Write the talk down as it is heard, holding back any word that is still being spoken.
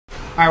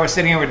All right, we're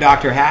sitting here with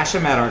Dr.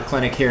 Hashim at our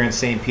clinic here in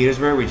St.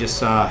 Petersburg. We just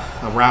saw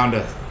a round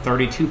of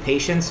 32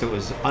 patients. It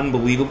was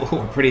unbelievable.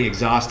 We're pretty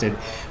exhausted.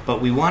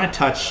 But we want to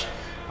touch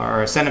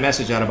or send a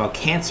message out about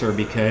cancer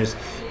because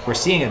we're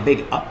seeing a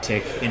big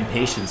uptick in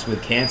patients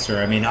with cancer.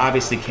 I mean,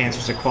 obviously cancer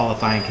is a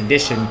qualifying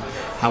condition.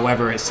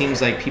 However, it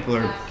seems like people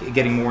are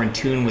getting more in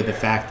tune with the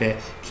fact that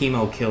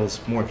chemo kills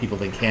more people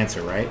than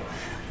cancer, right?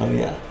 Oh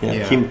yeah.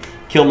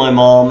 Kill my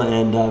mom,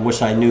 and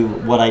wish I knew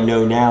what I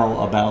know now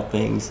about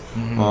things.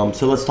 Mm-hmm.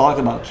 So let's talk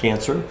about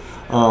cancer.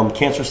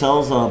 Cancer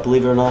cells,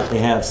 believe it or not, they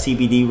have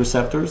CBD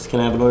receptors,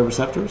 cannabinoid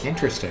receptors.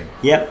 Interesting.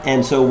 Yep,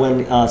 and so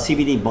when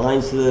CBD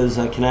binds to those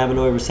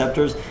cannabinoid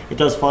receptors, it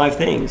does 5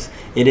 things.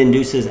 It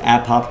induces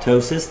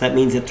apoptosis. That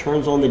means it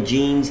turns on the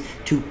genes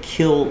to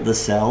kill the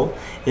cell.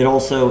 It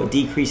also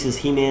decreases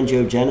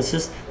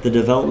hematogenesis, the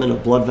development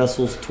of blood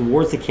vessels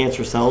towards the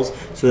cancer cells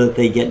so that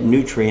they get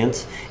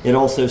nutrients. It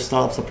also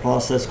stops a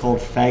process called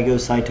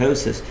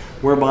phagocytosis,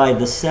 whereby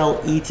the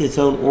cell eats its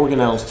own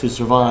organelles to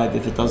survive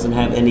if it doesn't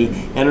have any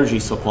energy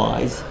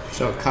supplies.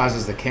 So it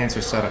causes the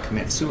cancer cell to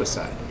commit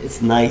suicide.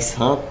 It's nice,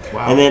 huh?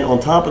 Wow. And then on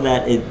top of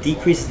that, it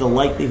decreases the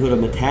likelihood of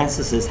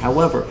metastasis.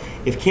 However,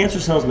 if cancer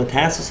cells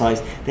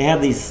metastasize, they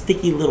have these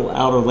sticky little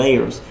outer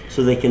layers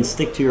so they can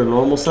stick to your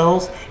normal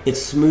cells. It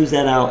smooths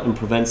that out and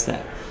prevents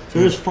that. So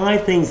there's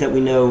 5 things that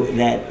we know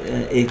that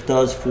it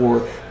does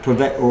for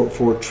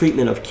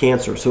treatment of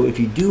cancer. So if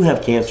you do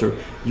have cancer,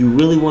 you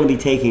really want to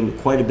be taking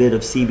quite a bit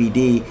of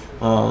CBD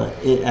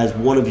as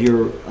one of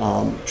your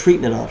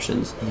treatment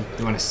options.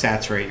 You want to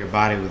saturate your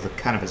body with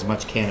kind of as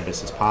much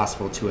cannabis as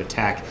possible to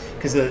attack.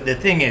 Because the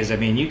thing is, I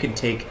mean, you can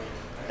take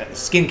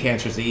skin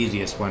cancer is the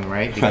easiest one,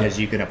 right? Because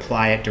you can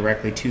apply it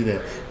directly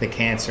to the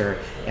cancer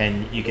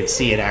and you can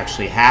see it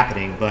actually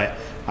happening. But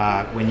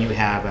when you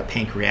have a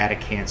pancreatic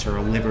cancer,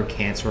 or liver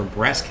cancer, or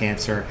breast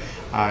cancer,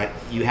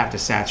 you have to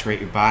saturate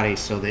your body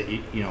so that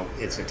you know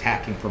it's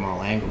attacking from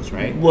all angles,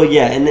 right? Well,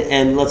 yeah,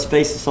 and let's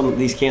face it, some of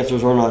these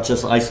cancers are not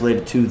just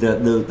isolated to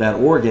that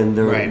organ;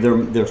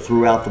 they're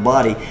throughout the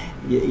body.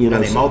 You know,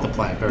 and they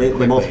multiply very quickly.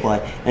 They multiply.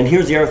 And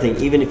here's the other thing: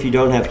 even if you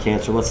don't have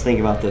cancer, let's think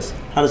about this.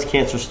 How does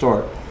cancer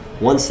start?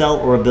 1 cell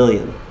or a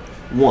billion?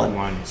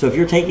 One. So if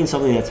you're taking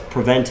something that's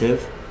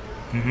preventive,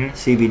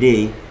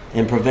 CBD,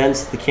 and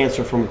prevents the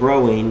cancer from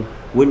growing,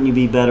 wouldn't you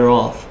be better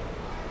off?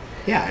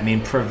 Yeah, I mean,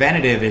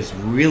 preventative is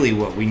really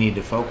what we need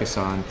to focus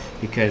on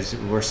because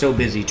we're so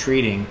busy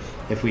treating.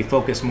 If we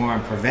focus more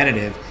on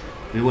preventative,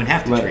 we wouldn't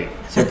have to treat.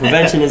 So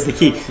prevention is the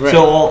key.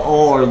 So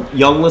all our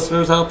young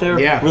listeners out there,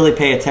 really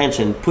pay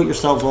attention. Put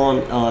yourselves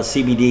on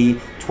CBD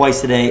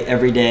twice a day,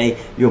 every day.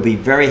 You'll be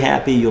very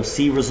happy. You'll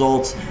see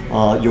results.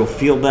 You'll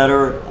feel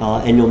better,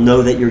 and you'll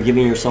know that you're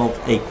giving yourself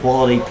a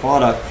quality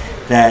product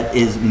that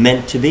is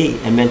meant to be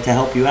and meant to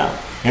help you out.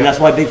 And that's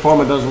why Big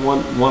Pharma doesn't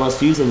want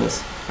us using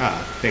this.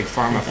 Big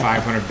Pharma,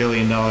 $500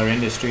 billion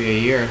industry a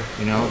year.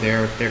 You know,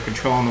 they're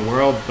controlling the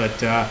world, but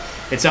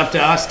it's up to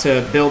us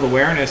to build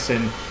awareness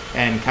and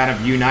kind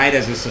of unite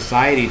as a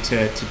society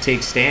to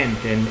take stand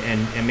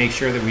and make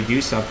sure that we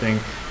do something,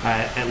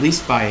 at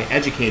least by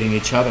educating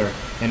each other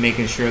and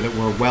making sure that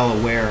we're well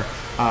aware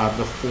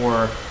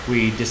before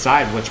we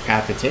decide which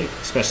path to take,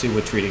 especially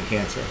with treating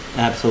cancer.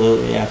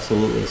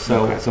 Absolutely.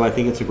 So I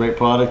think it's a great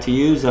product to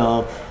use.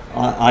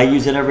 I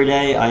use it every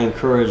day.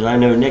 I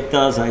know Nick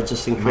does. I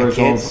just encourage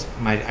my kids.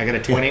 I got a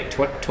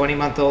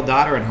 20-month-old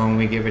daughter at home.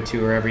 We give it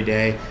to her every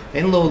day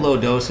in low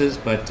doses,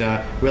 but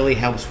really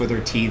helps with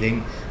her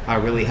teething.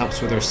 Really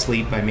helps with her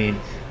sleep. I mean,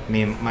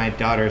 my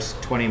daughter's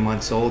 20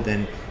 months old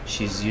and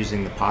she's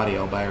using the potty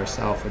all by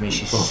herself. I mean,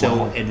 she's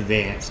so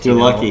advanced. You're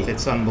lucky.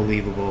 It's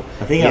unbelievable.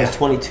 I think I was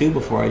 22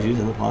 before I was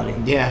using the potty.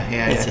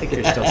 Yeah. I think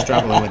you're still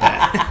struggling with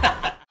that.